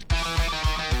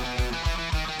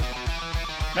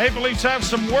Maple Leafs have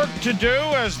some work to do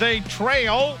as they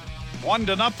trail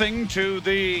 1-0 to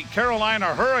the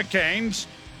Carolina Hurricanes.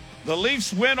 The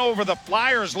Leafs win over the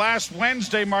Flyers last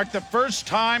Wednesday marked the first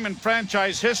time in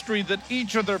franchise history that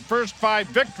each of their first 5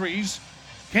 victories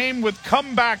came with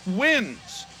comeback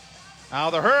wins. Now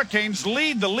the Hurricanes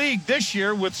lead the league this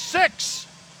year with 6.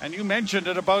 And you mentioned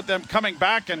it about them coming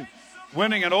back and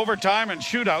winning in overtime and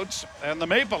shootouts. And the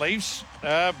Maple Leafs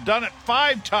have done it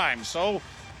 5 times. So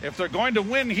if they're going to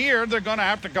win here, they're going to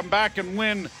have to come back and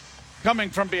win coming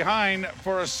from behind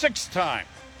for a 6th time.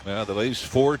 Well, the Leafs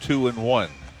 4-2-1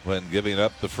 when giving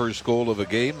up the first goal of a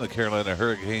game. The Carolina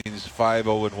Hurricanes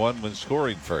 5-0-1 when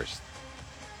scoring first.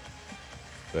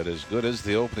 But as good as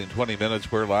the opening 20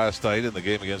 minutes were last night in the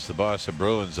game against the Boston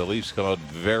Bruins, the Leafs come out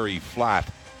very flat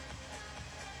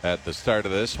at the start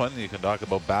of this one. You can talk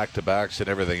about back-to-backs and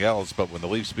everything else, but when the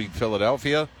Leafs beat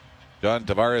Philadelphia, John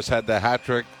Tavares had the hat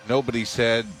trick. Nobody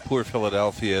said, poor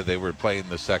Philadelphia, they were playing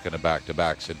the second of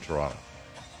back-to-backs in Toronto.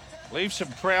 Leafs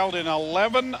have trailed in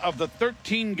 11 of the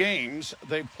 13 games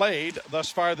they've played thus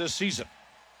far this season.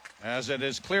 As it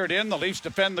is cleared in, the Leafs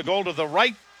defend the goal to the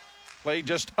right. Play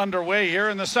just underway here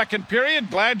in the second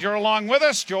period. Glad you're along with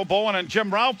us. Joe Bowen and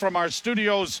Jim Ralph from our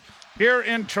studios here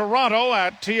in Toronto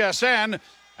at TSN,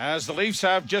 as the Leafs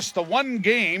have just the one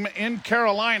game in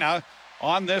Carolina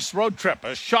on this road trip.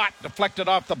 A shot deflected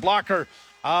off the blocker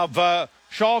of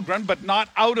Källgren, but not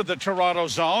out of the Toronto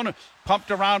zone. Pumped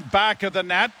around back of the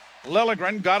net.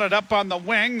 Liljegren got it up on the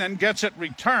wing, then gets it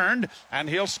returned, and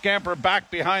he'll scamper back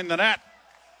behind the net.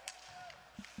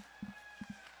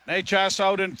 Necas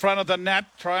out in front of the net,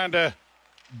 trying to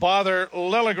bother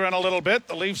Liljegren a little bit.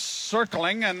 The Leafs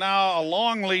circling, and now a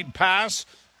long lead pass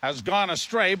has gone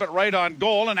astray, but right on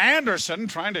goal. And Anderson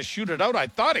trying to shoot it out. I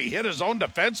thought he hit his own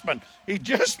defenseman. He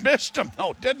just missed him,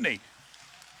 though, didn't he?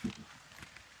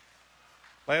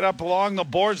 Played up along the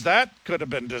boards. That could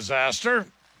have been disaster.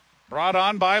 Brought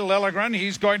on by Liljegren.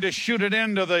 He's going to shoot it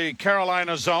into the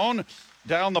Carolina zone.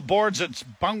 Down the boards, it's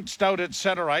bounced out at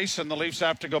center ice, and the Leafs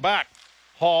have to go back.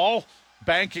 Hall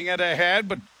banking it ahead,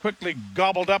 but quickly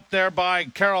gobbled up there by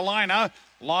Carolina.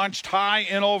 Launched high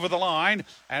in over the line,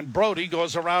 and Brody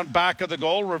goes around back of the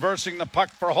goal, reversing the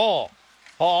puck for Hall.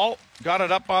 Hall got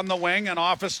it up on the wing, and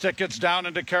off his stick it's down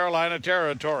into Carolina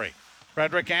territory.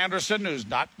 Frederik Andersen, who's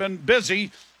not been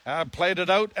busy, played it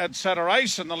out at center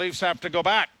ice, and the Leafs have to go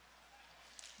back.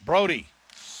 Brody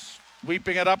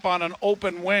sweeping it up on an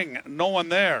open wing, no one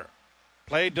there.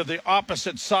 Played to the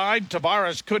opposite side.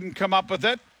 Tavares couldn't come up with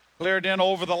it. Cleared in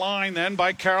over the line then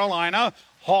by Carolina.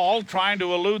 Hall trying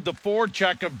to elude the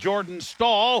forecheck of Jordan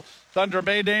Staal. Thunder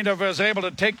Bay Native was able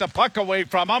to take the puck away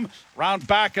from him. Round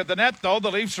back of the net, though,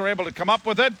 the Leafs are able to come up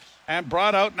with it. And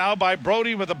brought out now by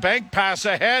Brody with a bank pass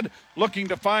ahead, looking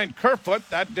to find Kerfoot.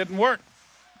 That didn't work.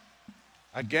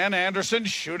 Again, Anderson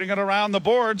shooting it around the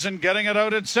boards and getting it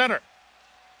out at center.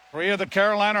 3 of the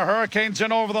Carolina Hurricanes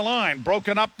in over the line.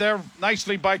 Broken up there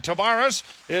nicely by Tavares.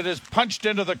 It is punched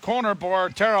into the corner for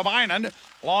Teravainen.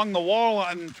 Along the wall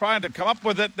and trying to come up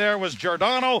with it there was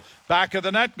Giordano. Back of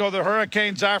the net go the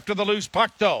Hurricanes after the loose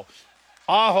puck, though.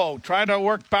 Aho trying to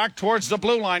work back towards the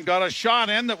blue line. Got a shot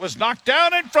in that was knocked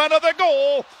down in front of the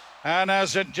goal. And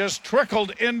as it just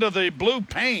trickled into the blue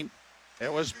paint,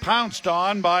 it was pounced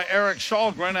on by Erik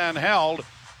Källgren and held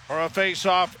for a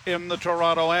face-off in the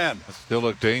Toronto end. It still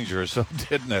looked dangerous, though,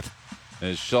 didn't it?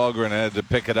 As Källgren had to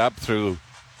pick it up through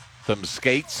some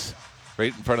skates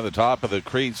right in front of the top of the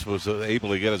crease, was able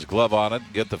to get his glove on it,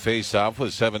 get the face-off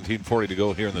with 17:40 to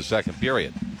go here in the second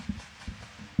period.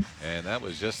 And that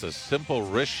was just a simple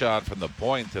wrist shot from the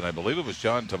point, and I believe it was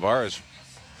John Tavares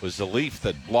was the Leaf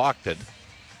that blocked it,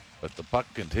 but the puck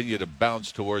continued to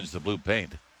bounce towards the blue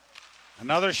paint.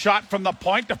 Another shot from the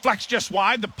point, deflects just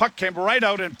wide. The puck came right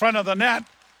out in front of the net.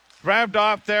 Grabbed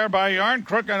off there by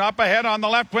Järnkrok, and up ahead on the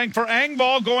left wing for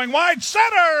Engvall, going wide,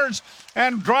 centers!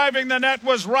 And driving the net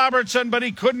was Robertson, but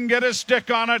he couldn't get his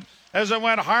stick on it as it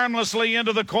went harmlessly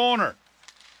into the corner.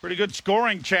 Pretty good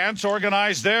scoring chance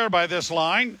organized there by this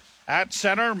line. At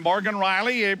center, Morgan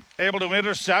Rielly able to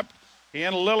intercept.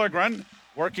 Ian Liljegren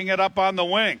working it up on the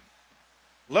wing.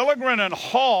 Liljegren and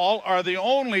Hall are the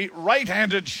only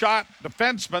right-handed shot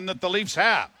defensemen that the Leafs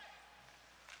have.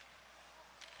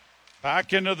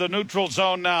 Back into the neutral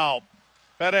zone now.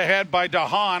 Fed ahead by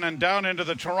DeHaan and down into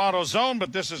the Toronto zone,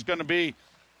 but this is going to be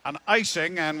an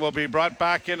icing and will be brought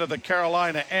back into the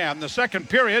Carolina end. The second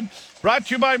period brought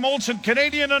to you by Molson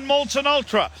Canadian and Molson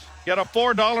Ultra. Get a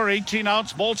 $4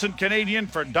 18-ounce Molson Canadian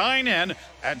for dine-in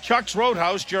at Chuck's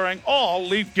Roadhouse during all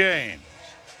Leaf games.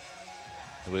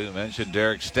 We mentioned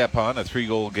Derek Stepan, a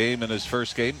 3-goal game in his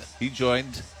first game. He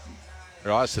joined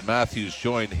Austin Matthews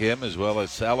joined him, as well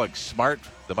as Alex Smart,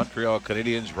 the Montreal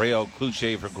Canadiens, Rael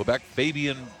Cloutier from Quebec,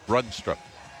 Fabian Brunstrom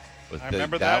with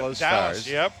the Dallas Stars.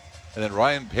 Yep. And then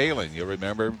Ryan Poehling, you'll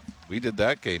remember, we did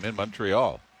that game in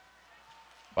Montreal.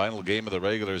 Final game of the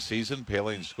regular season,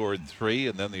 Poehling scored 3,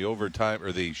 and then the overtime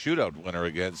or the shootout winner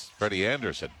against Freddie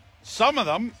Anderson. Some of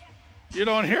them you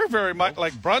don't hear very much,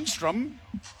 like Brunstrom.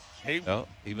 No,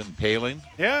 even Poehling.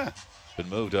 Yeah. Been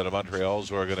moved out of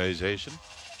Montreal's organization.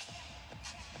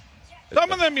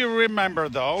 Some of them you remember,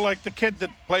 though, like the kid that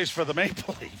plays for the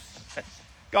Maple Leafs.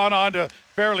 Gone on to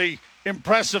fairly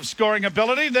impressive scoring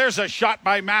ability. There's a shot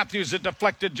by Matthews that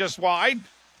deflected just wide.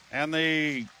 And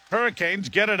the Hurricanes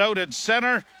get it out at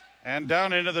center and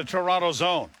down into the Toronto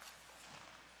zone.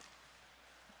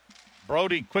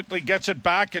 Brody quickly gets it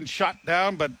back and shot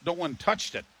down, but no one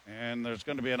touched it. And there's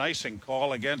going to be an icing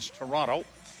call against Toronto.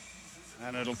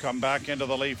 And it'll come back into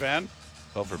the Leaf end.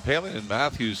 Well, for Poehling and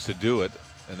Matthews to do it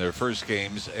in their first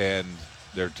games and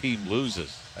their team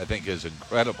loses, I think is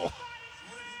incredible.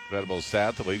 Incredible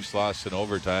stat. The Leafs lost in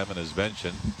overtime, and as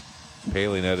mentioned,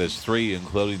 Poehling had his 3,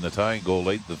 including the tying goal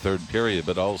late in the third period,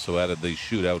 but also added the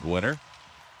shootout winner.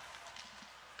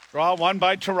 Draw one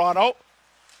by Toronto.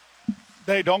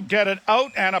 They don't get it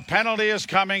out, and a penalty is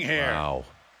coming here. Wow.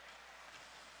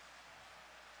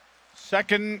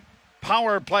 Second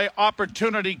power play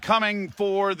opportunity coming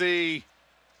for the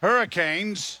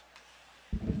Hurricanes.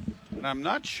 And I'm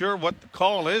not sure what the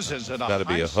call is. Is it a gotta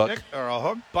be high a hook. stick or a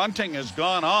hook? Bunting has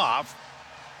gone off.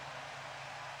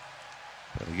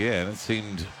 But again, it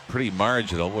seemed pretty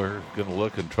marginal. We're going to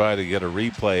look and try to get a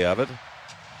replay of it.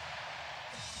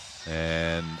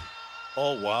 And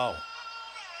oh, wow.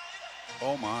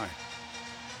 Oh, my.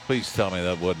 please tell me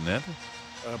that wasn't it.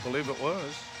 I believe it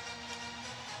was.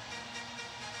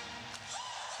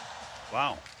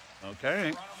 Wow.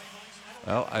 Okay.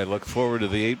 Well, I look forward to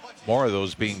the 8 more of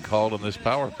those being called in this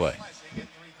power play.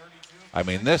 I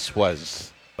mean, this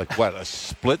was like, what, a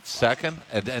split second?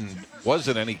 And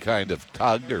wasn't any kind of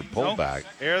tug or pullback. Nope.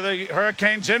 Here the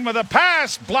Hurricanes in with a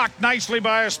pass. Blocked nicely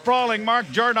by a sprawling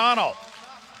Mark Giordano.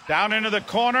 Down into the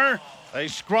corner. They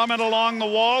scrum it along the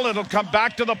wall. It'll come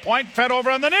back to the point. Fed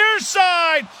over on the near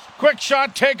side. Quick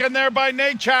shot taken there by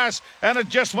Necas, and it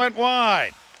just went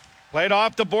wide. Played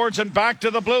off the boards and back to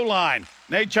the blue line.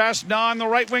 Necas now on the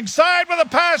right wing side with a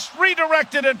pass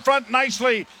redirected in front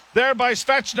nicely there by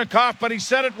Svechnikov, but he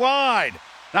set it wide.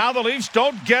 Now the Leafs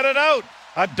don't get it out.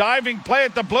 A diving play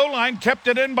at the blue line kept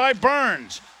it in by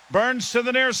Burns. Burns to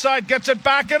the near side, gets it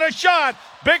back and a shot.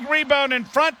 Big rebound in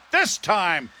front this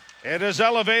time. It is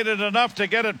elevated enough to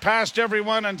get it past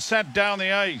everyone and sent down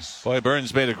the ice. Boy,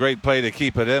 Burns made a great play to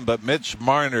keep it in, but Mitch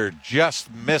Marner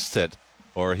just missed it,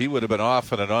 or he would have been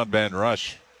off in an on-band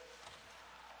rush.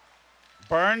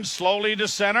 Burns slowly to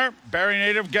center. Barry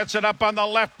Native gets it up on the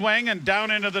left wing and down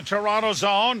into the Toronto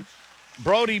zone.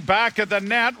 Brody back at the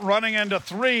net, running into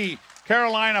 3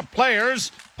 Carolina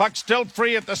players. Puck still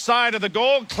free at the side of the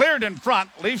goal, cleared in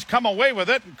front. Leafs come away with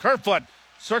it, and Kerfoot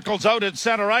circles out at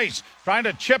center ice, trying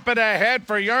to chip it ahead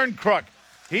for Järnkrok.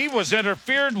 He was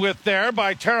interfered with there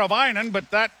by Teravainen, but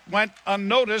that went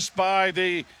unnoticed by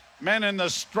the men in the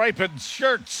striped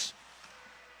shirts.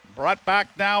 Brought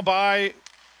back now by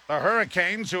the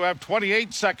Hurricanes, who have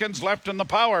 28 seconds left in the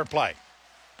power play.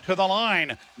 To the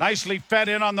line, nicely fed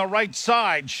in on the right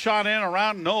side, shot in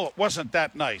around. No, it wasn't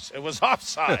that nice. It was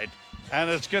offside, and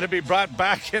it's going to be brought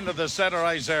back into the center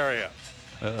ice area.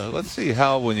 Let's see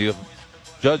how, when you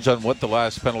judge on what the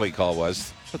last penalty call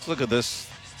was, let's look at this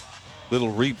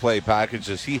little replay package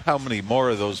to see how many more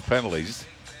of those penalties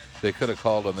they could have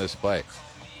called on this play.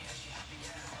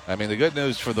 I mean, the good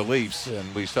news for the Leafs,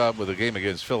 and we saw it with the game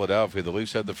against Philadelphia, the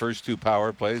Leafs had the first 2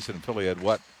 power plays, and Philly had,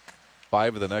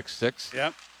 5 of the next 6?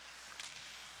 Yep.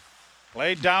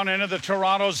 Played down into the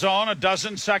Toronto zone.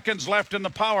 12 seconds left in the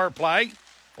power play.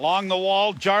 Along the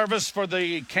wall, Jarvis for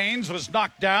the Canes was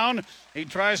knocked down. He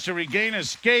tries to regain his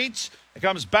skates. It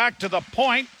comes back to the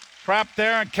point. Trapped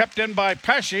there and kept in by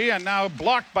Pesce, and now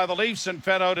blocked by the Leafs and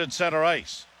fed out at center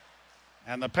ice.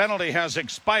 And the penalty has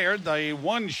expired. The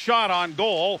 1 shot on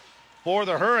goal for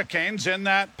the Hurricanes in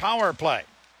that power play.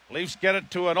 Leafs get it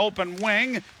to an open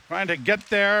wing. Trying to get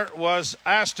there was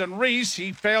Aston Reese.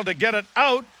 He failed to get it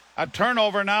out. A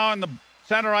turnover now in the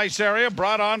center ice area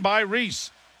brought on by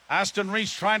Reese. Aston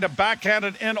Reese trying to backhand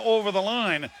it in over the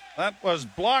line. That was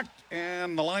blocked,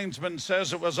 and the linesman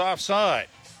says it was offside.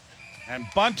 And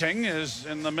Bunting is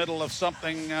in the middle of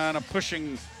something on a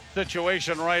pushing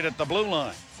situation right at the blue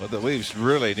line. What the Leafs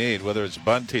really need, whether it's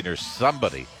Bunting or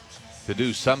somebody, to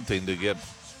do something to get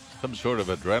some sort of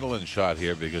adrenaline shot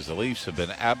here, because the Leafs have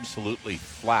been absolutely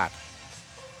flat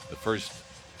the first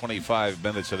 25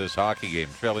 minutes of this hockey game,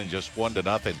 trailing just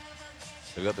 1-0.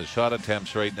 They've got the shot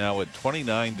attempts right now at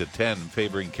 29-10,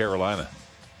 favoring Carolina.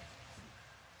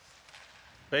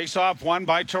 Face-off won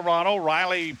by Toronto.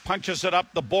 Riley punches it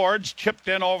up the boards, chipped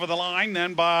in over the line,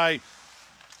 then by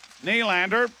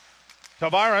Nylander.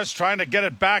 Tavares trying to get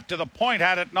it back to the point,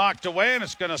 had it knocked away, and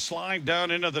it's going to slide down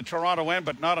into the Toronto end,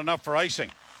 but not enough for icing.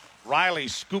 Riley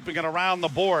scooping it around the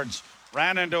boards.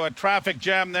 Ran into a traffic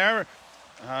jam there.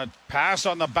 Pass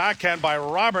on the backhand by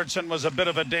Robertson was a bit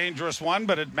of a dangerous one,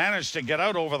 but it managed to get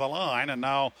out over the line and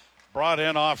now brought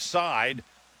in offside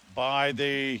by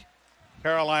the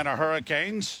Carolina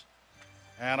Hurricanes.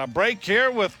 And a break here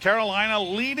with Carolina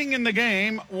leading in the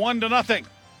game 1-0.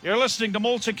 You're listening to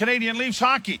Molson Canadian Leafs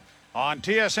Hockey on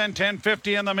TSN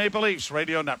 1050 and the Maple Leafs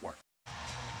Radio Network.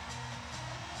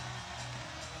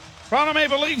 Toronto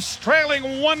Maple Leafs trailing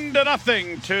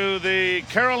 1-0 to the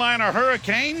Carolina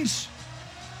Hurricanes.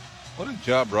 What a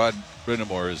job Rod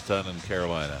Brind'Amour has done in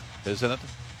Carolina, isn't it?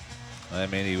 I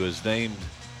mean, he was named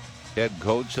head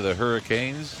coach of the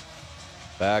Hurricanes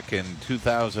back in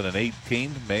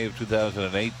 2018, May of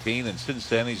 2018, and since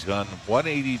then he's gone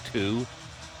 182,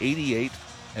 88,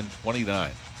 and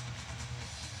 29.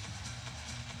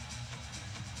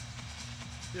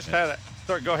 Just had it.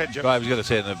 Sorry, go ahead, Jim. Well, I was going to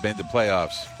say they've made the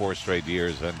playoffs 4 straight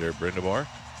years under Brind'Amour.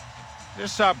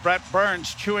 Just saw Brett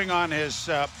Burns chewing on his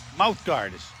mouth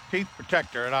guard, his teeth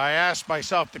protector, and I asked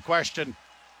myself the question,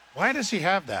 why does he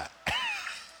have that?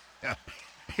 Yeah.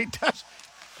 He does.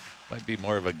 Might be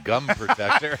more of a gum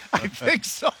protector. I think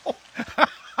so.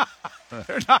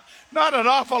 There's not an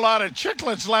awful lot of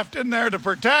chiclets left in there to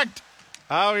protect.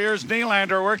 Oh, here's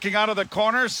Nylander working out of the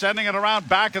corner, sending it around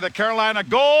back of the Carolina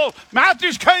goal.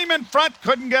 Matthews came in front,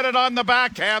 couldn't get it on the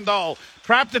backhand, though.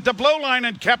 Trapped at the blue line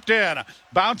and kept in.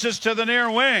 Bounces to the near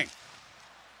wing.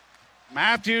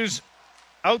 Matthews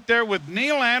out there with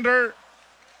Nylander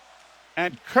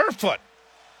and Kerfoot.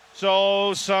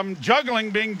 So some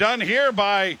juggling being done here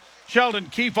by Sheldon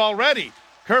Keefe already.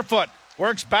 Kerfoot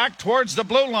works back towards the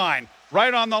blue line.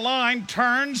 Right on the line,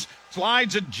 turns,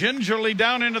 slides it gingerly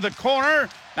down into the corner.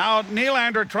 Now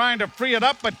Nylander trying to free it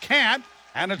up but can't.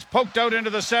 And it's poked out into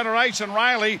the center ice, and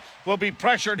Riley will be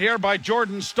pressured here by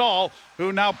Jordan Staal,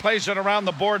 who now plays it around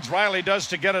the boards. Riley does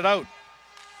to get it out.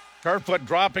 Kerfoot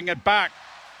dropping it back.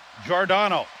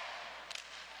 Giordano.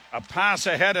 A pass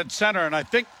ahead at center, and I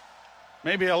think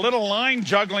maybe a little line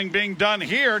juggling being done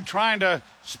here, trying to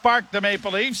spark the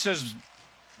Maple Leafs as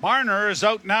Marner is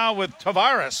out now with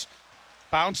Tavares.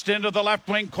 Bounced into the left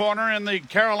wing corner in the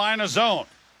Carolina zone.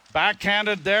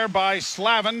 Backhanded there by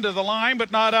Slavin to the line, but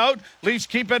not out. Leafs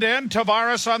keep it in.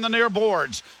 Tavares on the near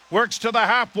boards. Works to the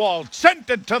half wall. Sent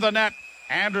it to the net.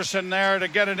 Anderson there to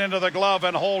get it into the glove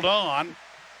and hold on.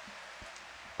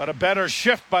 But a better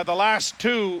shift by the last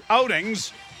two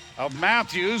outings of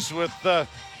Matthews with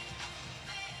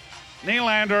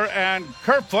Nylander and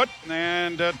Kerfoot.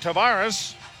 And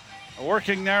Tavares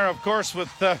working there, of course, with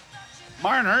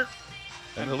Marner.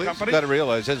 And the Leafs have got to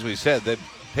realize, as we said, they've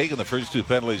taken the first two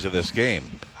penalties of this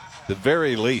game. The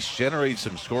very least, generate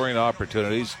some scoring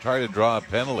opportunities, try to draw a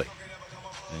penalty,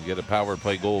 and get a power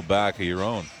play goal back of your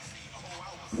own.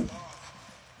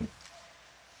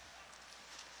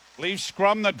 Leafs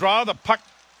scrum the draw. The puck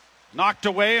knocked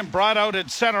away and brought out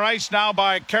at center ice now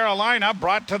by Carolina.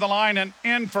 Brought to the line and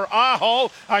in for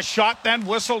Aho. A shot then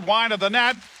whistled wide of the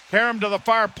net. Karam to the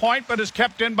far point, but is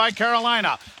kept in by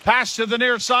Carolina. Pass to the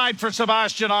near side for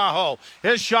Sebastian Aho.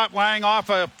 His shot lying off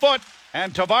a foot,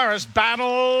 and Tavares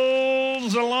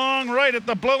battles along right at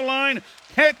the blue line.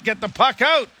 Can't get the puck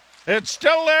out. It's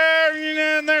still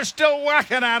there, and they're still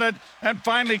whacking at it, and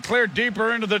finally cleared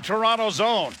deeper into the Toronto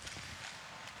zone.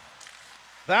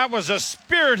 That was a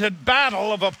spirited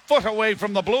battle of a foot away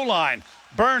from the blue line.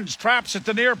 Burns traps at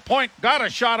the near point. Got a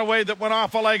shot away that went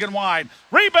off a leg and wide.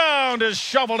 Rebound is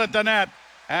shoveled at the net.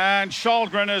 And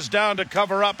Shalgren is down to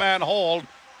cover up and hold.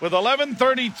 With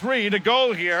 11:33 to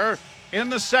go here in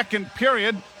the second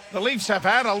period. The Leafs have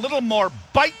had a little more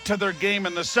bite to their game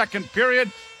in the second period,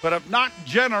 but have not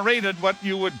generated what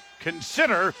you would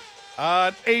consider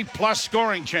an A+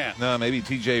 scoring chance. No, maybe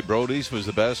TJ Brody's was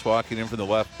the best, walking in from the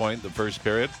left point the first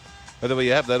period. By the way,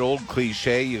 you have that old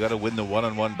cliche, you got to win the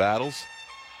one-on-one battles.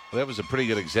 Well, that was a pretty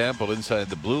good example inside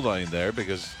the blue line there,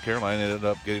 because Carolina ended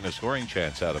up getting a scoring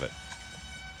chance out of it.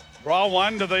 Draw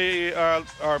one to the,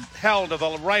 or held to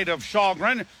the right of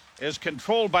Shalgren, is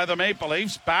controlled by the Maple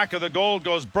Leafs. Back of the goal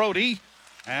goes Brody,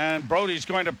 and Brody's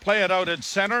going to play it out at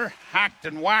center. Hacked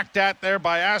and whacked at there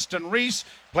by Aston Reese.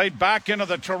 Played back into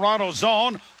the Toronto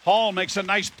zone. Hall makes a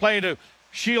nice play to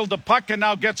shield the puck and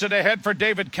now gets it ahead for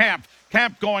David Kampf.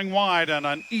 Camp going wide, and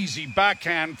an easy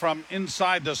backhand from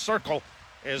inside the circle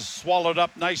is swallowed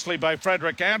up nicely by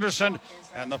Frederik Andersen,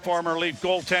 and the former Leaf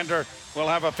goaltender will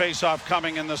have a face-off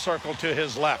coming in the circle to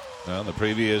his left. Well, the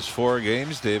previous 4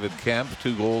 games, David Camp,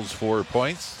 2 goals, 4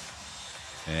 points.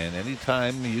 And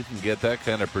anytime you can get that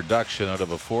kind of production out of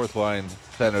a fourth-line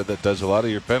center that does a lot of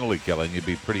your penalty killing, you'd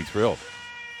be pretty thrilled.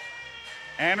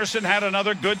 Andersen had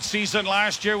another good season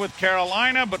last year with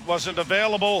Carolina, but wasn't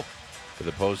available For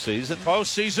the postseason?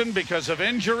 Postseason because of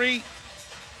injury.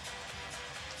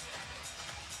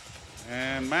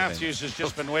 And Matthews has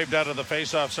just been waved out of the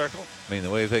face-off circle. I mean,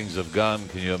 the way things have gone,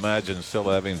 can you imagine still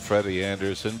having Freddie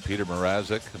Andersen, Peter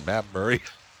Mrazek, and Matt Murray?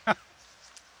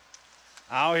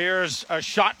 Now here's a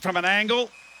shot from an angle.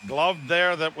 Glove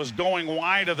there that was going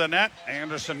wide of the net.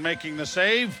 Andersen making the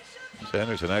save.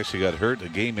 Andersen actually got hurt a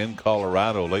game in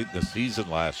Colorado late in the season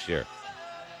last year.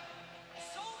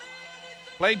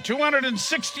 Played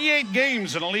 268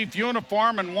 games in a Leaf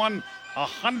uniform and won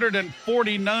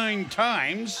 149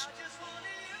 times.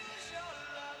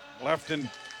 Left in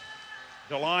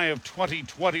July of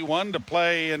 2021 to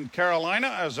play in Carolina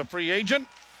as a free agent.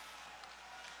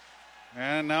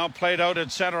 And now played out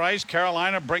at center ice.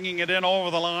 Carolina bringing it in over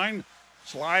the line,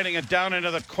 sliding it down into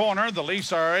the corner. The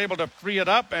Leafs are able to free it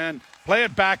up and play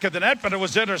it back at the net, but it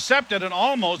was intercepted and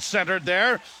almost centered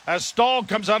there as Stahl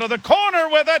comes out of the corner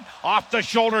with it. Off the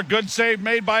shoulder, good save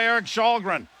made by Erik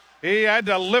Källgren. He had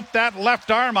to lift that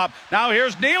left arm up. Now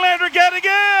here's Nylander getting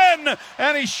in,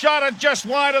 and he shot it just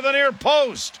wide of the near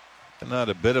post. Not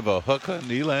a bit of a hook on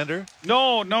Nylander?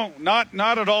 No, not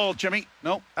at all, Jimmy.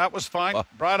 No, that was fine.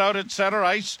 Brought out at center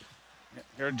ice.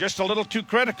 You're just a little too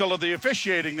critical of the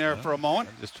officiating there for a moment.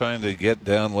 I'm just trying to get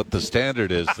down what the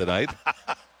standard is tonight.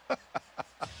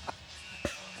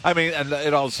 I mean, and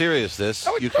in all seriousness,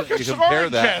 you compare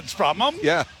that. Chance from him.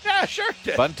 Yeah, sure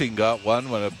did. Bunting got one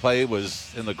when a play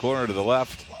was in the corner to the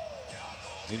left.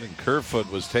 Even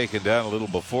Kerfoot was taken down a little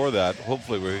before that.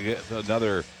 Hopefully we'll get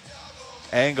another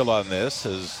angle on this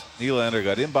as Nylander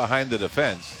got in behind the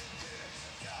defense.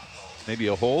 Maybe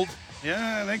a hold?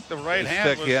 Yeah, I think the right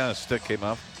hand stick, a stick came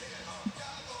up.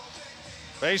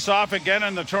 Face off again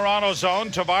in the Toronto zone.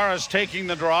 Tavares taking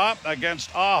the draw against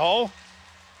Aho.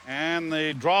 And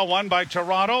the draw won by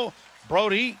Toronto.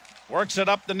 Brody works it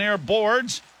up the near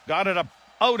boards. Got it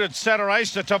out at center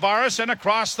ice to Tavares and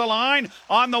across the line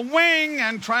on the wing,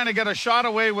 and trying to get a shot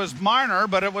away was Marner,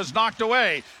 but it was knocked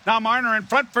away. Now Marner in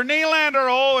front for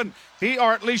Nylander.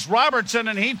 Or at least Robertson,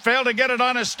 and he failed to get it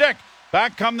on his stick.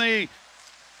 Back come the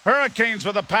Hurricanes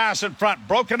with a pass in front.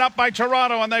 Broken up by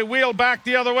Toronto, and they wheel back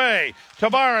the other way.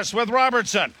 Tavares with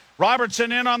Robertson.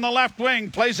 Robertson in on the left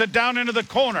wing, plays it down into the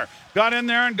corner. Got in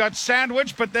there and got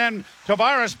sandwiched, but then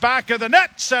Tavares back of the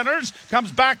net, centers,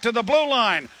 comes back to the blue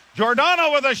line.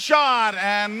 Giordano with a shot,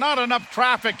 and not enough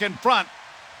traffic in front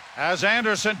as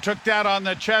Andersen took that on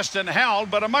the chest and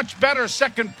held, but a much better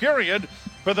second period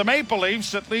for the Maple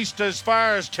Leafs, at least as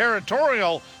far as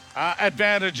territorial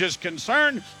advantage is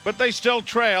concerned, but they still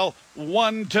trail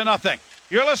 1-0.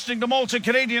 You're listening to Molson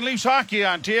Canadian Leafs Hockey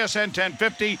on TSN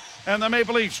 1050 and the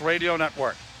Maple Leafs Radio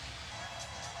Network.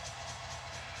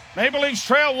 Maple Leafs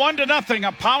trail 1-0.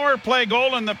 A power play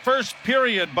goal in the first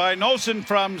period by Noesen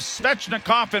from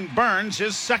Svechnikov and Burns,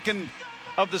 his second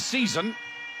of the season.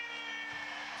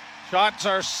 Shots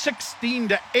are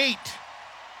 16-8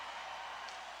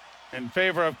 in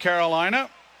favor of Carolina.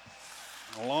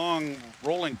 A long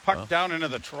rolling puck down into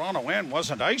the Toronto end.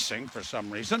 Wasn't icing for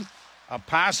some reason. A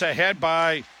pass ahead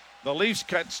by the Leafs,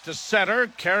 cuts to center,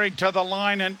 carried to the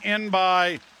line and in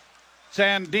by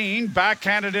Sandin.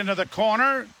 Backhanded into the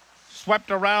corner.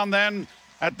 Swept around then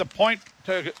at the point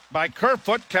by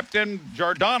Kerfoot. Kept in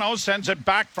Giordano. Sends it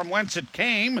back from whence it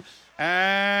came.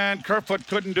 And Kerfoot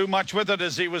couldn't do much with it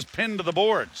as he was pinned to the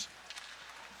boards.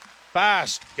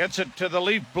 Fast gets it to the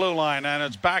Leaf blue line, and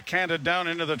it's backhanded down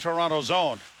into the Toronto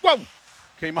zone. Whoa!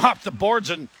 Came off the boards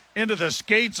and into the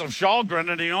skates of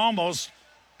Källgren, and he almost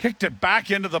kicked it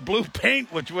back into the blue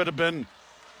paint, which would have been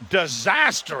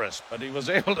disastrous. But he was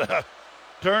able to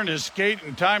turn his skate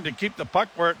in time to keep the puck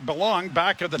where it belonged,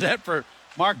 back of the net for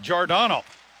Mark Giordano.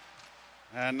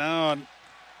 And now a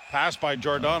pass by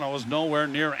Giordano was nowhere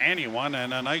near anyone,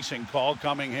 and an icing call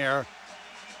coming here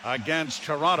against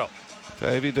Toronto.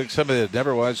 If you took somebody that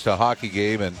never watched a hockey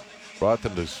game and brought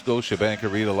them to Scotiabank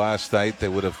Arena last night, they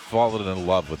would have fallen in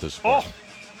love with the sport.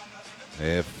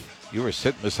 If you were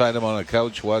sitting beside him on a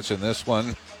couch watching this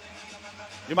one,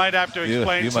 you might have to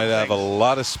explain. You might have a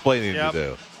lot of explaining to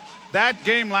do. That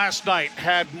game last night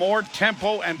had more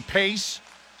tempo and pace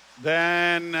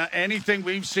than anything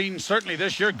we've seen certainly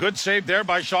this year. Good save there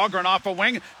by Källgren off a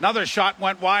wing. Another shot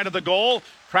went wide of the goal.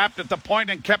 Trapped at the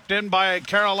point and kept in by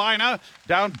Carolina.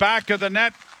 Down back of the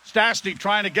net. Stastny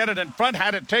trying to get it in front.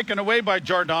 Had it taken away by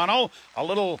Giordano. A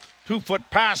little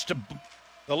 2-foot pass to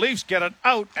the Leafs, get it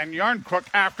out, and Yarncrook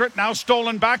after it. Now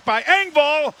stolen back by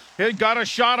Engvall. He got a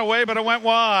shot away, but it went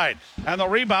wide. And the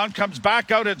rebound comes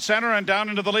back out at center and down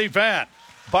into the Leaf end.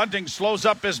 Bunting slows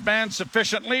up his man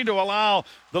sufficiently to allow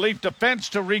the Leaf defense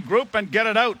to regroup and get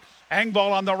it out.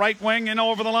 Engvall on the right wing and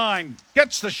over the line.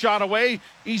 Gets the shot away.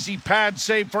 Easy pad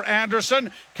save for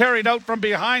Anderson. Carried out from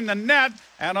behind the net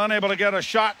and unable to get a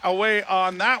shot away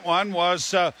on that one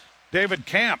was David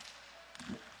Camp.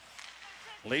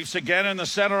 Leafs again in the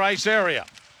center ice area.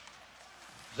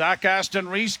 Zach Aston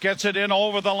Reese gets it in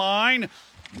over the line.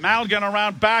 Malgin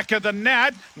around back of the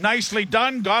net. Nicely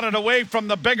done. Got it away from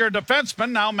the bigger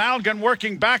defenseman. Now Malgin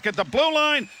working back at the blue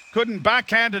line. Couldn't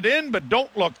backhand it in, but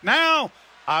don't look now.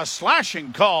 A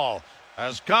slashing call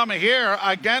has come here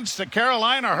against the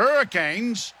Carolina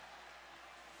Hurricanes.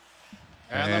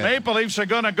 And the Maple Leafs are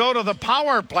going to go to the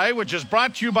power play, which is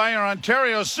brought to you by our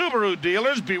Ontario Subaru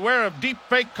dealers. Beware of deep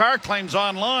fake car claims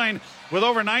online. With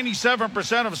over 97%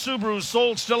 of Subarus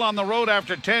sold still on the road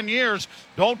after 10 years.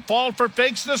 Don't fall for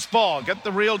fakes this fall. Get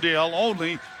the real deal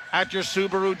only at your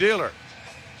Subaru dealer.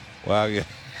 Wow, you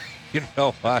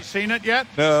know what? You seen it yet?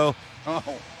 No.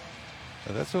 Oh.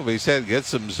 That's what we said. Get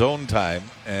some zone time,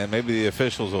 and maybe the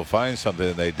officials will find something,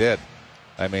 and they did.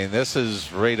 I mean, this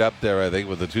is right up there, I think,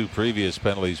 with the two previous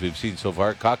penalties we've seen so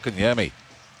far. Kotkaniemi.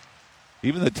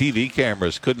 Even the TV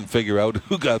cameras couldn't figure out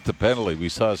who got the penalty. We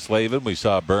saw Slavin, we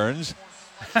saw Burns.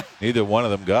 Neither one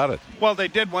of them got it. Well, they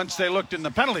did once they looked in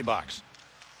the penalty box.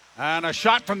 And a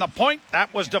shot from the point.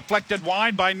 That was deflected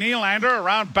wide by Nylander.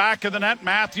 Around back of the net,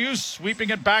 Matthews sweeping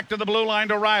it back to the blue line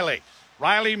to Riley.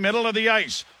 Riley, middle of the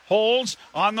ice. Holds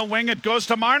on the wing. It goes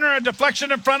to Marner. A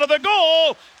deflection in front of the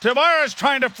goal. Tavares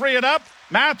trying to free it up.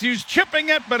 Matthews chipping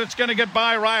it, but it's going to get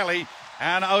by Riley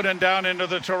and out and down into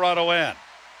the Toronto end.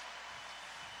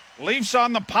 Leafs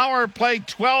on the power play,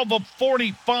 12 of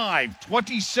 45,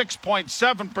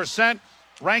 26.7%,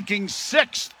 ranking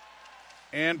 6th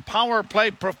in power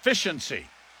play proficiency.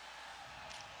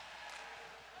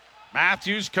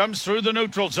 Matthews comes through the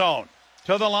neutral zone.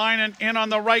 To the line and in on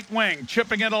the right wing,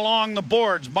 chipping it along the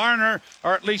boards. Marner,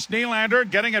 or at least Nylander,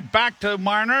 getting it back to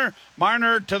Marner.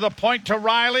 Marner to the point to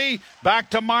Riley.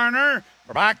 Back to Marner.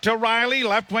 Back to Riley.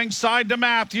 Left wing side to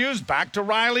Matthews. Back to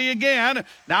Riley again.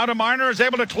 Now to Marner, is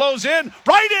able to close in.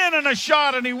 Right in and a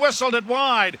shot, and he whistled it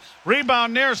wide.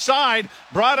 Rebound near side.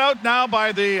 Brought out now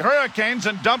by the Hurricanes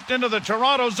and dumped into the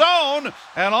Toronto zone.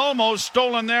 And almost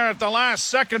stolen there at the last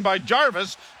second by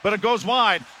Jarvis, but it goes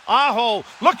wide. Aho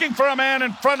looking for a man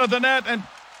in front of the net, and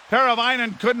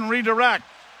Paravainen couldn't redirect.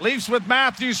 Leafs with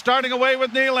Matthews starting away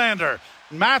with Nylander.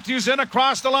 Matthews in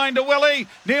across the line to Willie.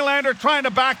 Nylander trying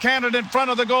to backhand it in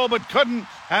front of the goal, but couldn't,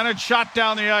 and it shot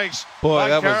down the ice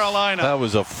by Carolina. That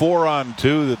was a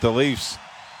 4-on-2 that the Leafs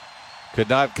could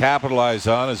not capitalize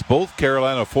on, as both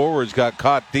Carolina forwards got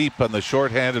caught deep on the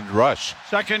shorthanded rush.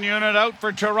 Second unit out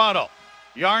for Toronto.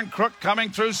 Yarncrook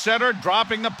coming through center,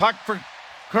 dropping the puck for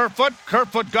Kerfoot.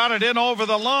 Kerfoot got it in over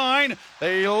the line.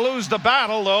 They lose the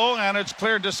battle, though, and it's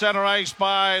cleared to center ice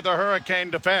by the Hurricane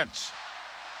defense.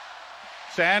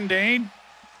 Sandin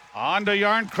on to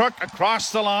Yarncrook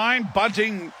across the line.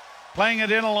 Bunting playing it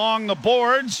in along the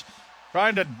boards.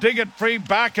 Trying to dig it free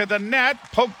back of the net.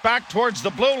 Poked back towards the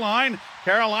blue line.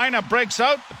 Carolina breaks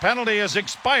out. The penalty has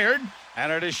expired,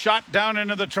 and it is shot down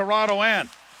into the Toronto end.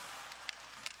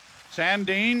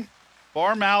 Sandin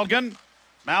for Malgin.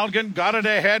 Malgin got it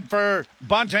ahead for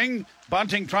Bunting.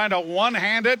 Bunting trying to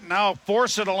one-hand it. Now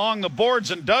force it along the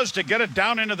boards and does to get it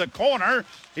down into the corner.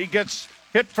 He gets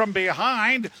hit from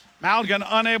behind. Malgin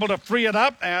unable to free it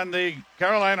up, and the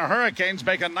Carolina Hurricanes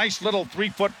make a nice little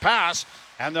 3-foot pass,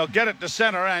 and they'll get it to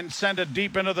center and send it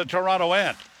deep into the Toronto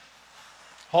end.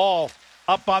 Hall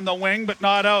up on the wing, but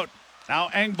not out. Now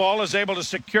Engvall is able to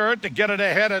secure it to get it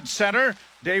ahead at center.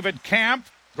 David Camp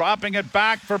dropping it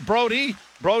back for Brody.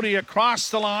 Brody across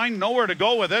the line, nowhere to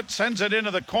go with it, sends it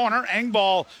into the corner.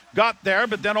 Engvall got there,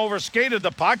 but then overskated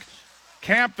the puck.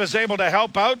 Camp is able to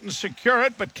help out and secure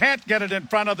it, but can't get it in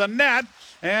front of the net.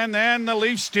 And then the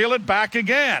Leafs steal it back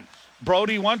again.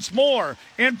 Brody once more.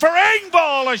 In for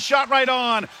Engvall, a shot right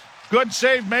on. Good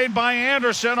save made by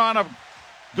Anderson on a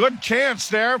good chance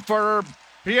there for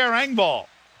Pierre Engvall.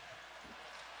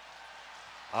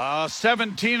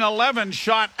 17-11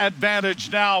 shot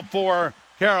advantage now for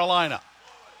Carolina.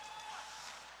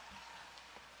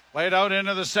 Played out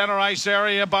into the center ice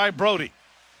area by Brody.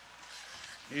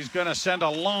 He's going to send a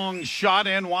long shot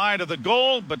in wide of the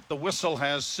goal, but the whistle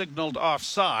has signaled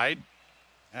offside.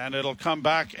 And it'll come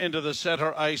back into the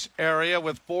center ice area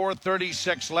with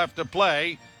 4:36 left to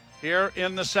play here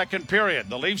in the second period.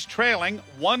 The Leafs trailing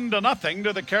 1-0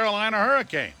 to the Carolina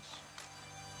Hurricanes.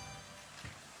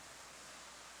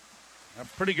 A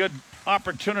pretty good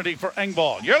opportunity for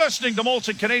Engvall. You're listening to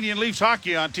Molson Canadian Leafs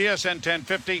Hockey on TSN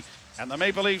 1050 and the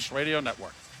Maple Leafs Radio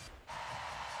Network.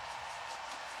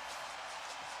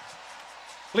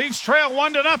 Leafs trail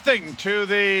 1-0 to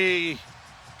the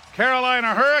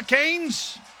Carolina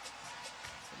Hurricanes.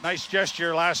 Nice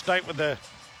gesture last night with the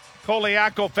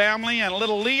Koliako family and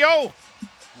little Leo,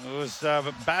 who was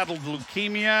battled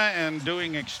leukemia and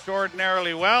doing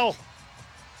extraordinarily well.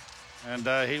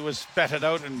 And he was feted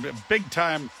out in a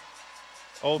big-time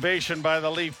ovation by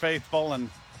the Leaf faithful. And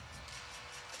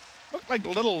looked like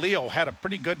little Leo had a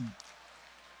pretty good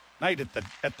night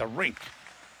at the rink.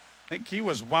 I think he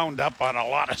was wound up on a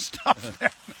lot of stuff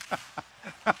there.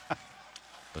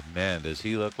 But man, does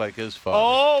he look like his father?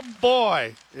 Oh,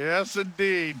 boy. Yes,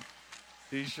 indeed.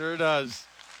 He sure does.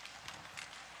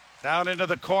 Down into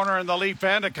the corner in the Leaf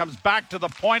end. It comes back to the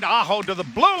point. Aho to the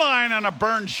blue line, and a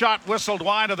burn shot whistled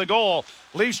wide of the goal.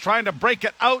 Leafs trying to break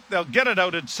it out. They'll get it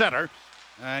out at center.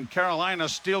 And Carolina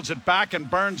steals it back,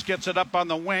 and Burns gets it up on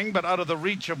the wing, but out of the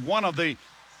reach of one of the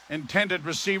intended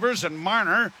receivers. And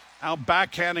Marner now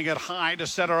backhanding it high to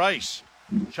center ice.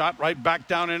 Shot right back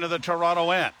down into the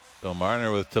Toronto end. So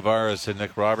Marner with Tavares and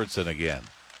Nick Robertson again.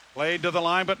 Played to the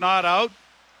line, but not out.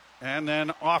 And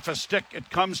then off a stick, it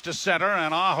comes to center,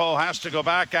 and Aho has to go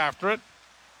back after it.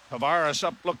 Tavares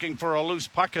up looking for a loose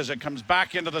puck as it comes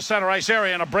back into the center ice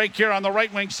area, and a break here on the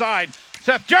right wing side.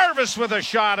 Seth Jarvis with a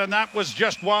shot, and that was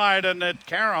just wide, and it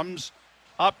caroms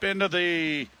up into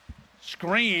the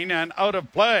screen and out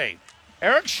of play.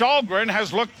 Erik Källgren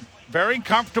has looked very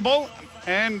comfortable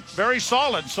and very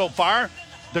solid so far.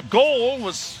 The goal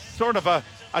was sort of a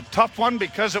tough one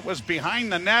because it was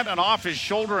behind the net and off his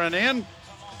shoulder and in.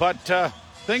 But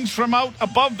things from out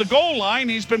above the goal line,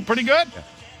 he's been pretty good. Yeah.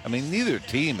 I mean, neither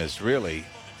team has really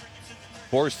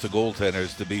forced the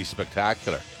goaltenders to be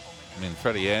spectacular. I mean,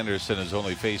 Freddie Anderson has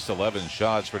only faced 11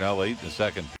 shots for now late in the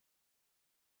second.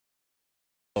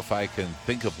 If I can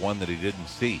think of one that he didn't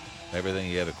see. Everything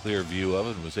he had a clear view of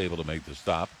and was able to make the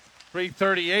stop.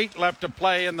 3:38 left to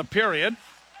play in the period.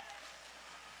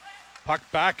 Puck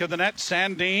back of the net.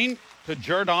 Sandin to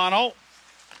Giordano.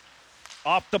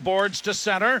 Off the boards to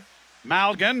center.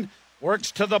 Malgin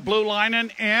works to the blue line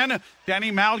and in.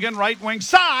 Denny Malgin, right wing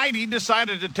side. He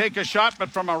decided to take a shot, but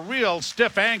from a real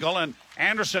stiff angle, and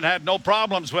Anderson had no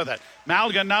problems with it.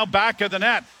 Malgin now back of the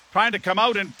net, trying to come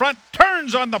out in front.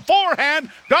 Turns on the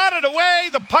forehand. Got it away.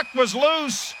 The puck was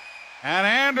loose. And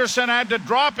Anderson had to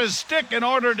drop his stick in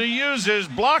order to use his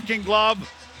blocking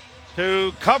glove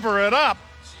to cover it up.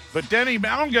 But Denny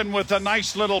Malgin with a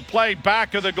nice little play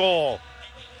back of the goal.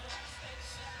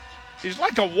 He's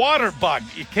like a water bug.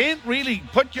 You can't really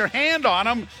put your hand on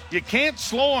him. You can't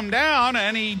slow him down,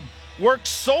 and he works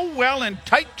so well in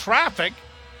tight traffic.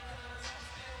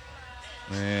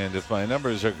 And if my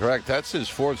numbers are correct, that's his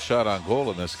fourth shot on goal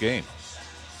in this game.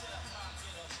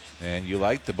 And you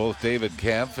like that both David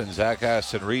Kampf and Zach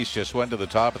Aston-Reese just went to the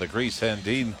top of the crease.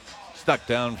 Sandin stuck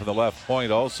down from the left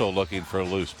point, also looking for a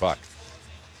loose puck.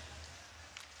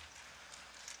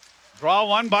 Draw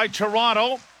one by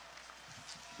Toronto.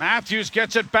 Matthews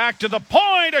gets it back to the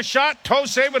point. A shot.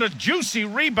 Tosay with a juicy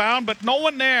rebound, but no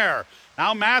one there.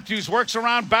 Now Matthews works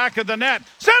around back of the net.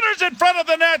 Centers in front of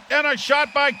the net, and a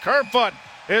shot by Kerfoot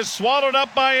is swallowed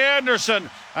up by Anderson.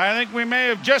 I think we may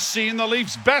have just seen the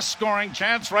Leafs' best scoring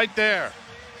chance right there.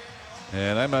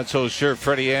 And I'm not so sure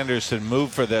Freddie Anderson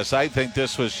moved for this. I think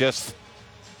this was just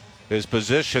his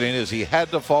positioning as he had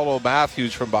to follow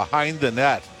Matthews from behind the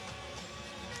net.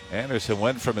 Anderson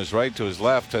went from his right to his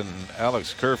left, and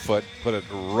Alex Kerfoot put it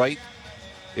right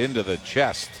into the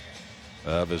chest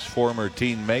of his former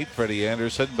teammate, Freddie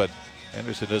Anderson. But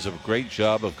Anderson does a great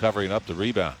job of covering up the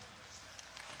rebound.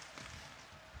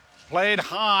 Played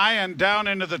high and down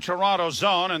into the Toronto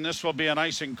zone, and this will be an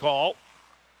icing call.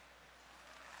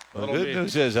 Well, the good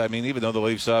news is, I mean, even though the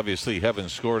Leafs obviously haven't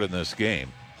scored in this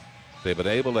game, they've been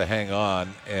able to hang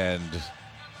on, and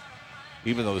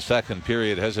even though the second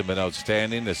period hasn't been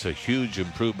outstanding, it's a huge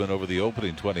improvement over the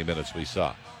opening 20 minutes we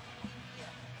saw.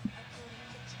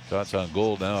 Shots on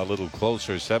goal now a little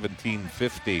closer,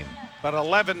 17-15. But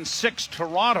 11-6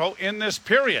 Toronto in this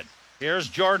period. Here's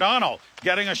Giordano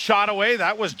getting a shot away.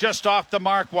 That was just off the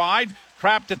mark wide.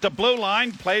 Trapped at the blue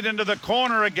line, played into the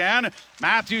corner again.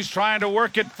 Matthews trying to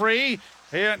work it free.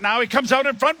 Now he comes out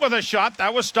in front with a shot.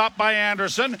 That was stopped by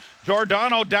Anderson.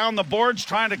 Giordano down the boards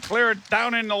trying to clear it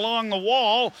down in along the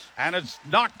wall. And it's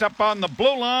knocked up on the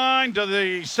blue line to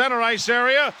the center ice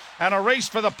area. And a race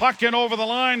for the puck in over the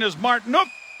line is Martinook.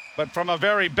 But from a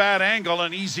very bad angle,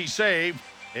 an easy save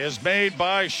is made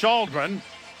by Shalgren.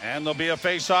 And there'll be a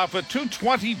face-off with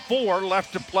 2:24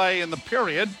 left to play in the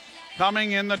period,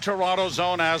 coming in the Toronto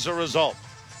zone as a result.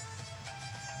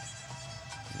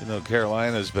 You know,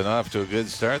 Carolina's been off to a good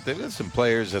start. They've got some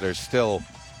players that are still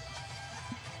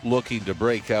looking to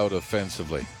break out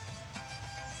offensively.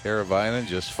 Karavainen,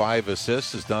 just 5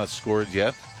 assists, has not scored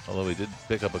yet, although he did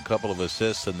pick up a couple of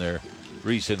assists in their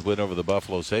recent win over the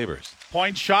Buffalo Sabres.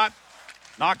 Point shot,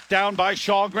 knocked down by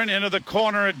Shalgren. Into the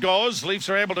corner it goes. Leafs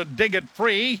are able to dig it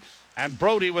free. And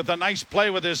Brody with a nice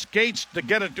play with his skates to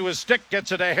get it to his stick,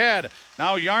 gets it ahead.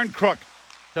 Now Yarncrook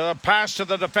to the pass to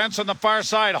the defense on the far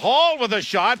side. Hall with a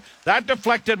shot. That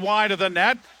deflected wide of the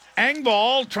net.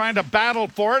 Engvall trying to battle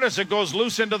for it as it goes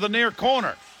loose into the near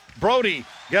corner. Brody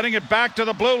getting it back to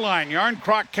the blue line.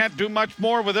 Yarncrook can't do much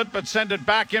more with it but send it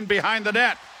back in behind the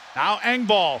net. Now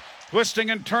Engvall twisting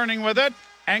and turning with it.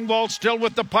 Engvall still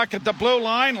with the puck at the blue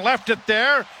line. Left it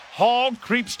there. Hall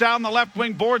creeps down the left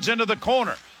wing boards into the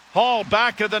corner. Hall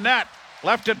back of the net.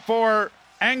 Left it for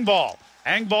Engvall.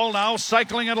 Engvall now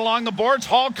cycling it along the boards.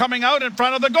 Hall coming out in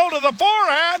front of the goal to the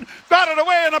forehand. Got it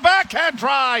away in a backhand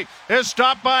try. Is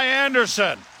stopped by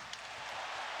Anderson.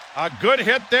 A good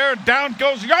hit there. Down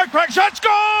goes Yarncrook. Shot,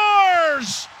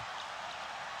 scores!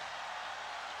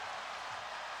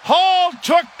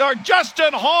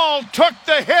 Justin Hall took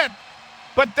the hit,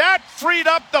 but that freed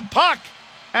up the puck.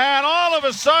 And all of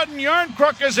a sudden,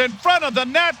 Yarncrook is in front of the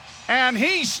net, and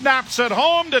he snaps it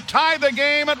home to tie the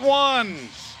game at 1.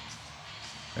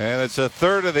 And it's a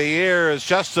third of the year as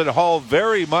Justin Hall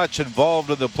very much involved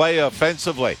in the play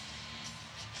offensively.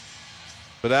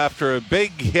 But after a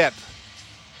big hit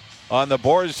on the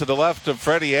boards to the left of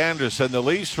Freddie Anderson, the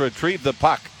Leafs retrieve the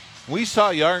puck. We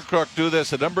saw Yarncrook do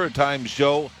this a number of times,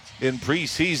 Joe, in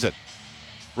preseason.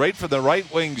 Right from the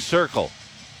right wing circle.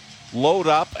 Load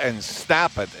up and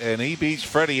snap it, and he beats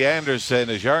Freddie Anderson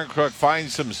as Yarncrook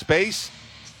finds some space.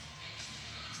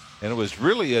 And it was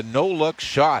really a no-look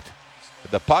shot.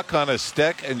 The puck on a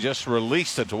stick and just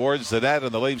released it towards the net,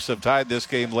 and the Leafs have tied this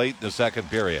game late in the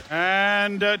second period.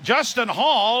 And Justin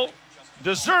Hall,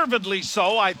 deservedly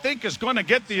so, I think is going to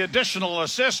get the additional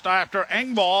assist after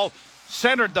Engvall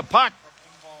centered the puck.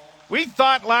 We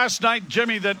thought last night,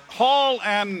 Jimmy, that Hall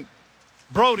and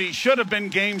Brody should have been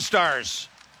game stars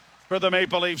for the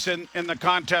Maple Leafs in the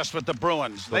contest with the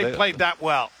Bruins. They played that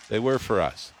well. They were for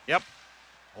us. Yep.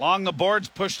 Along the boards,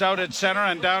 pushed out at center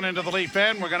and down into the Leaf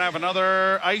end. We're going to have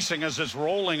another icing as it's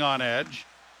rolling on edge.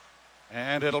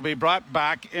 And it'll be brought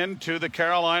back into the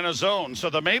Carolina zone. So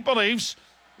the Maple Leafs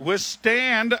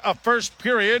withstand a first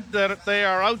period that they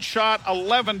are outshot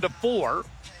 11-4.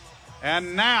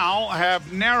 And now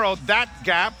have narrowed that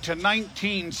gap to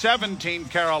 19-17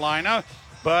 Carolina.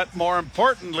 But more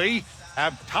importantly,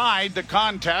 have tied the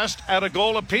contest at a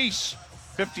goal apiece.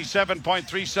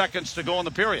 57.3 seconds to go in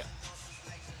the period.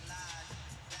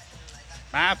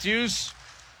 Matthews,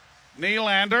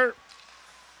 Nylander.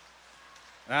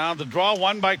 Now the draw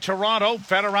won by Toronto.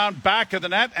 Fed around back of the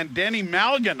net, and Danny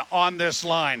Malgin on this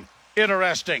line.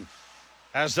 Interesting.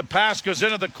 As the pass goes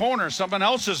into the corner, someone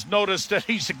else has noticed that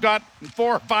he's got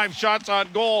 4 or 5 shots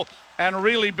on goal and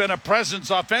really been a presence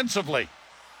offensively.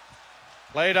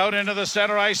 Played out into the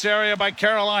center ice area by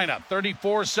Carolina.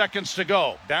 34 seconds to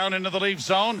go. Down into the Leaf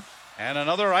zone. And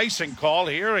another icing call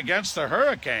here against the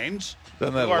Hurricanes. Who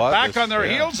are back on their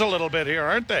heels a little bit here,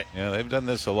 aren't they? Yeah, they've done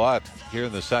this a lot here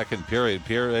in the second period.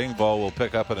 Pierre Engvall will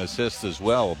pick up an assist as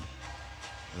well.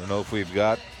 I don't know if we've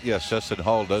got... Yes, Justin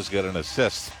Hall does get an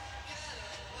assist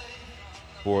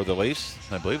for the Leafs.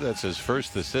 I believe that's his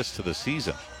first assist of the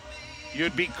season.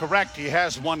 You'd be correct. He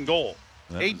has 1 goal.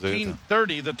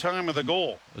 18:30, the time of the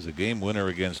goal. It was a game winner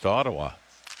against Ottawa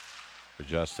for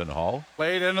Justin Hall.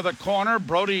 Played into the corner.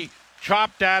 Brody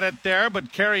chopped at it there,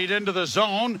 but carried into the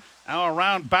zone. Now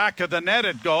around back of the net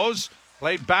it goes.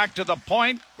 Played back to the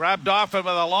point. Grabbed off it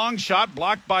with a long shot.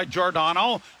 Blocked by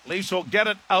Giordano. Leafs will get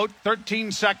it out.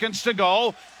 13 seconds to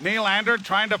go. Nylander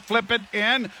trying to flip it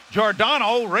in.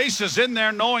 Giordano races in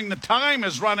there knowing the time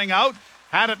is running out.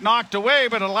 Had it knocked away,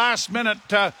 but a last minute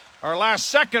or last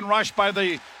second rush by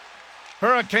the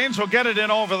Hurricanes will get it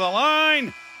in over the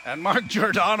line. And Mark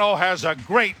Giordano has a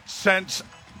great sense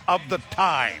of the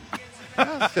time.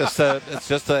 It's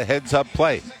just a heads-up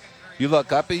play. You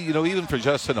look up, even for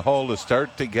Justin Hall to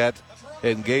start to get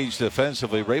engaged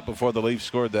defensively right before the Leafs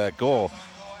scored that goal,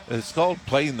 it's called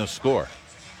playing the score.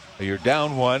 You're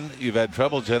down one. You've had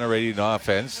trouble generating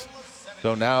offense.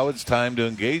 So now it's time to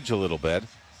engage a little bit.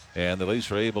 And the Leafs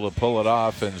were able to pull it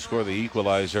off and score the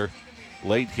equalizer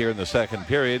late here in the second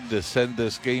period to send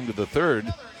this game to the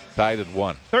third, tied at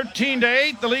 1.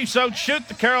 13-8, the Leafs outshoot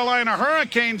the Carolina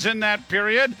Hurricanes in that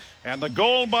period. And the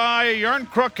goal by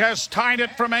Järnkrok has tied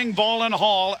it from Engvall and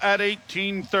Hall at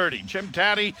 18:30. Jim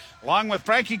Taddy, along with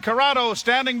Frankie Corrado,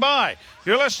 standing by.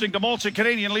 You're listening to Molson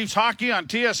Canadian Leafs Hockey on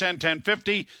TSN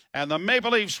 1050 and the Maple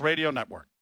Leafs Radio Network.